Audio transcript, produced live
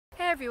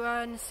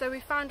everyone, so we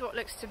found what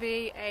looks to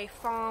be a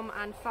farm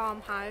and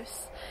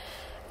farmhouse.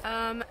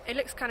 It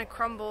looks kind of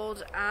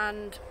crumbled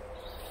and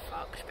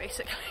fucked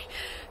basically,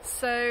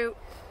 so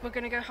we're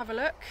gonna go have a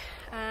look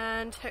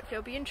and hopefully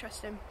it'll be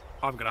interesting.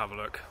 I'm gonna have a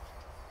look.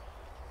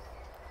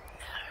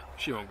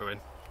 She won't go in,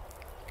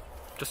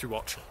 just you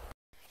watch.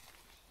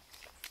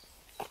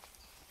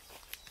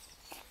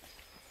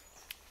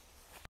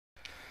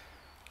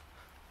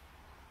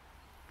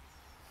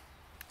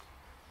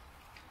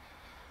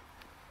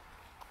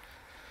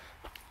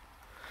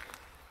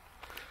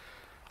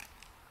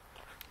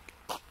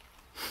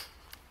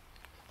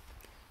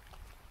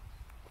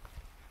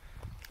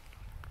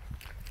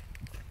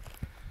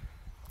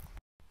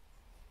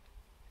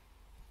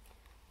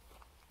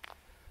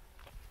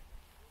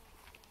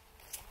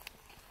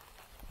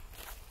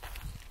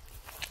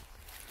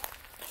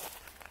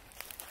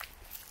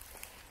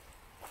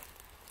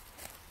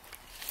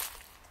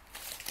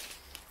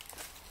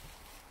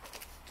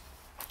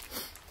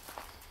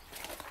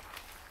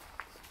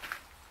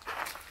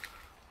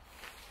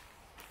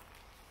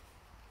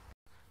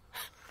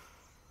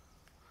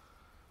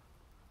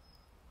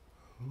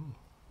 Ooh.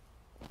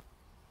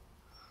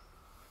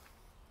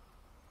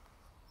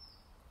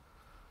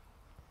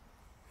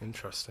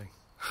 Interesting.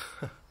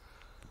 This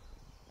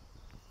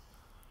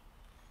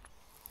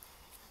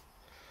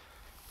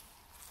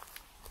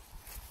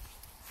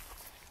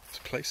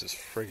place is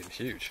friggin'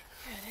 huge.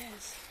 Yeah, it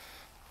is.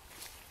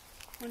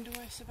 Wonder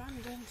why it's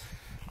abandoned.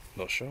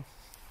 Not sure.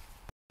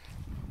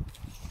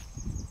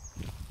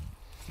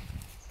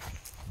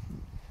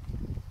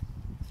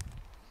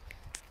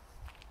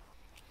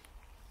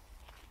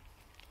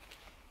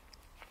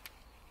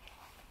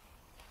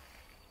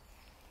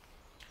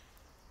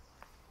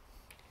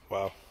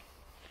 Wow,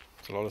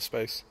 it's a lot of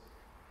space.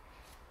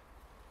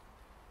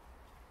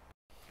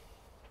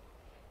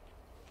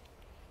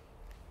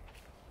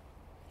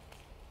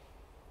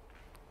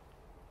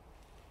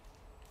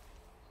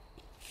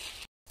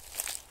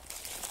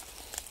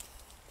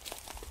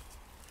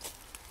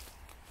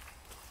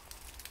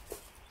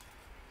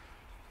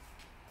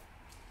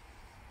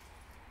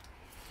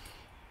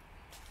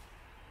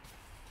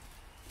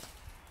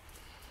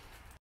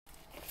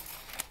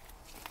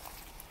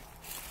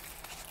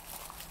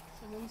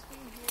 Someone's been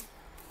here.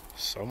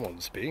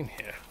 Someone's been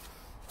here.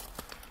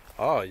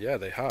 Ah, yeah,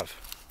 they have.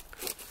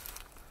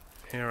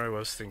 Here I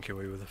was thinking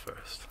we were the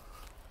first.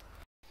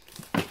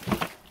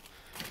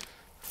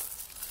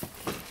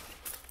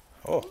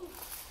 Oh.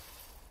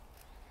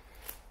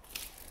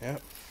 Yeah,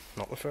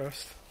 not the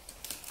first.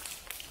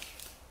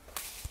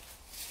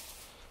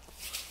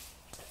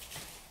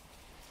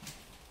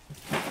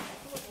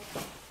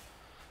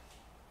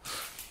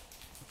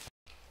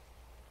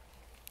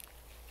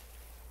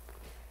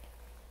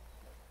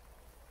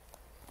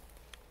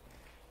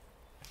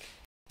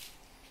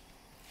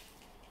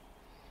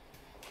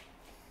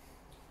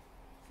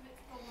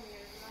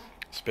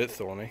 It's a bit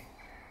thorny.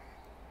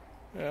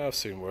 Yeah, I've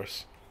seen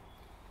worse.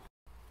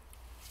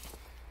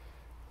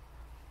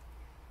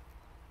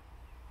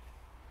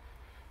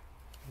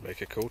 Make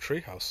a cool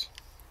treehouse.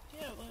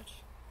 Yeah, it would.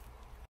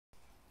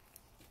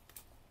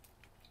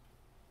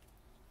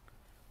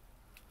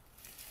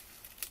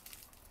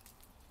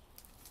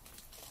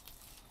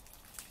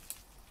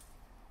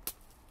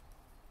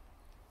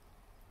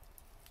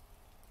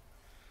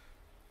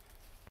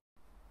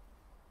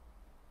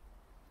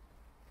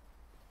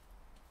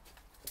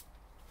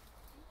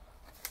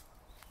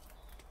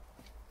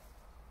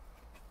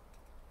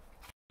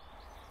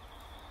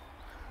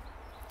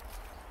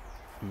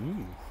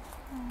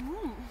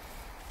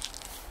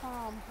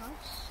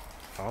 Farmhouse.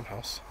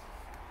 Farmhouse.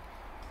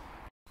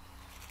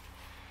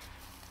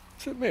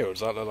 Is it me, or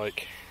does that look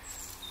like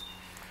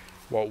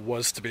what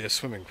was to be a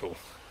swimming pool?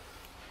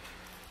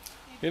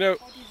 You know,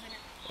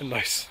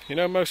 nice. You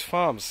know, most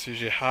farms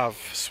usually have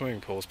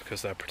swimming pools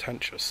because they're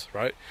pretentious,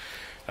 right?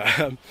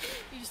 You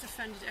just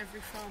offended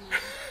every farmer.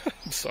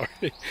 I'm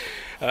sorry.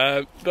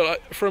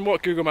 But from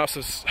what Google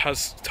Maps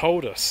has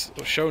told us,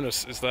 or shown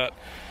us, is that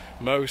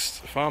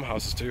most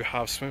farmhouses do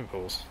have swimming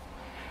pools.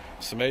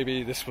 So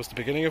maybe this was the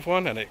beginning of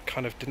one and it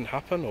kind of didn't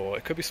happen, or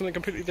it could be something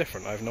completely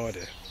different. I have no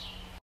idea.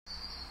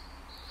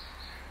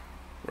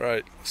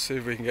 Right, let's see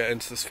if we can get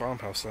into this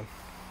farmhouse then.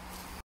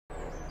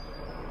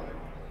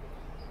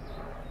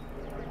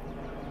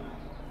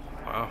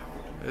 Wow,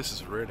 this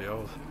is really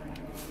old.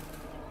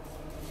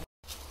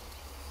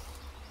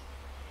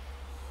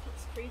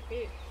 That's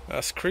creepy.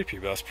 That's creepy,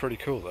 but that's pretty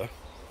cool though.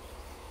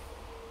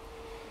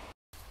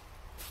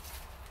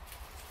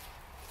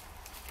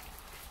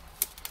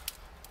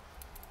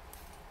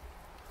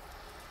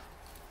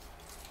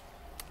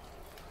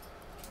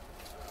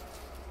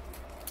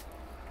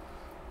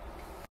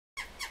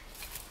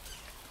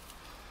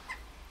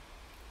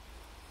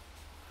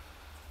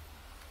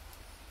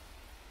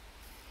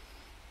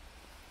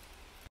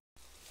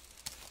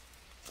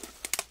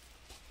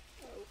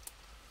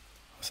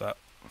 What's that?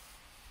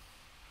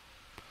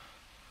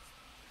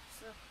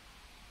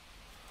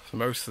 So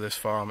most of this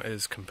farm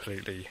is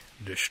completely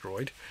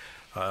destroyed.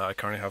 I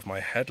currently have my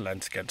head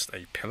leant against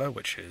a pillar,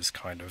 which is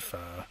kind of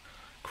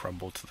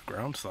crumbled to the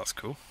ground, so that's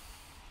cool.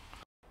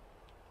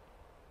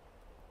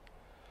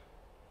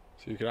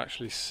 So you can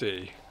actually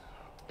see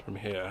from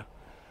here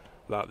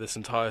that this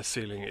entire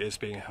ceiling is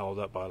being held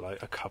up by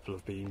like a couple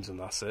of beams, and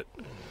that's it.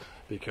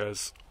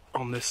 Because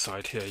on this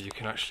side here you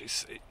can actually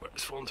see where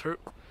it's fallen through,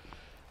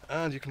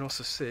 and you can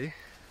also see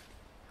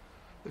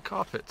the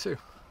carpet too.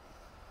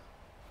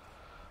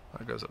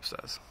 That goes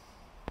upstairs.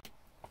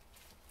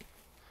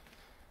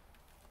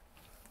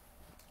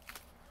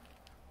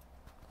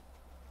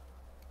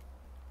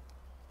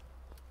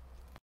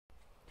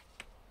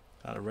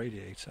 And a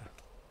radiator.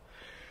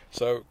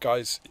 So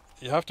guys,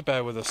 you have to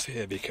bear with us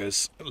here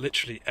because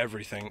literally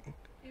everything...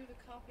 Ew, the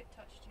carpet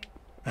touched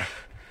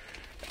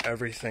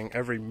you.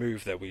 Every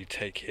move that we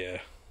take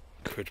here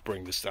could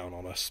bring this down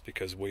on us,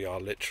 because we are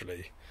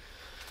literally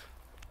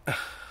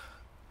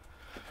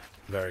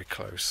very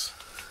close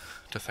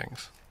to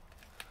things.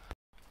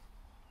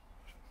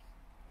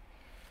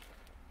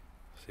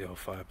 It's the old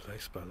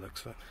fireplace by the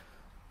looks of it.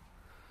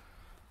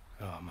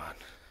 Oh man.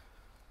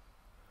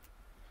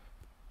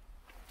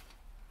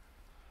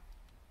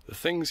 The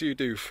things you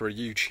do for a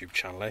YouTube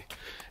channel, eh?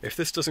 If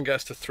this doesn't get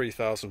us to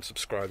 3,000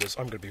 subscribers,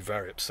 I'm going to be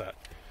very upset.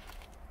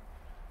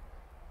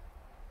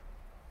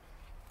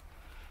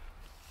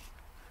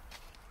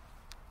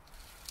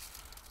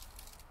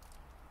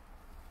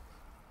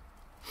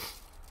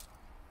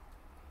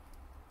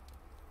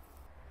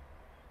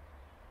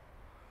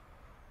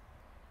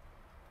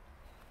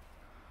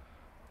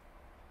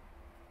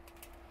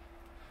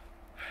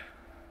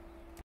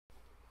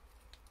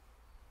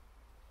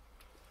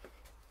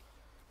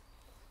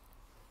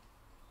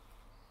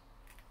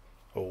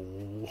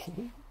 Oh,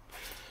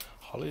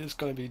 Holly is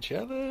going to be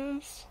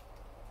jealous.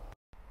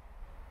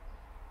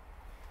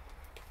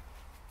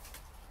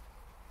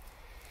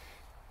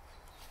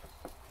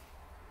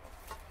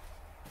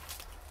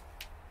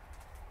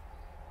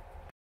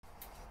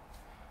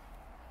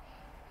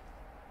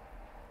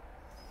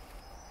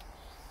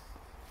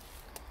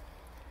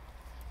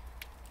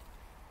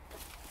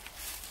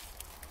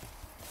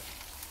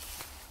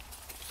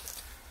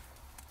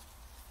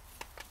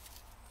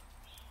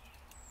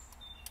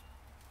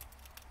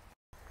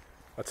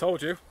 I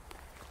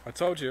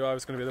told you I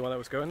was going to be the one that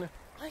was going there.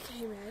 I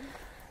came in.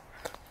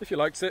 If you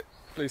liked it,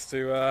 please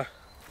do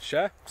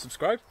share,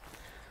 subscribe.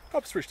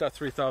 Help us reach that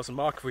 3,000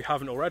 mark if we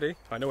haven't already.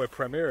 I know we're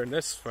premiering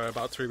this for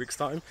about 3 weeks'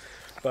 time.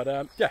 But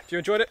yeah, if you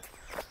enjoyed it,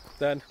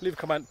 then leave a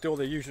comment, do all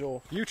the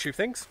usual YouTube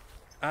things,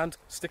 and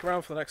stick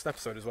around for the next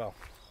episode as well.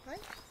 Right.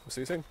 We'll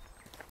see you soon.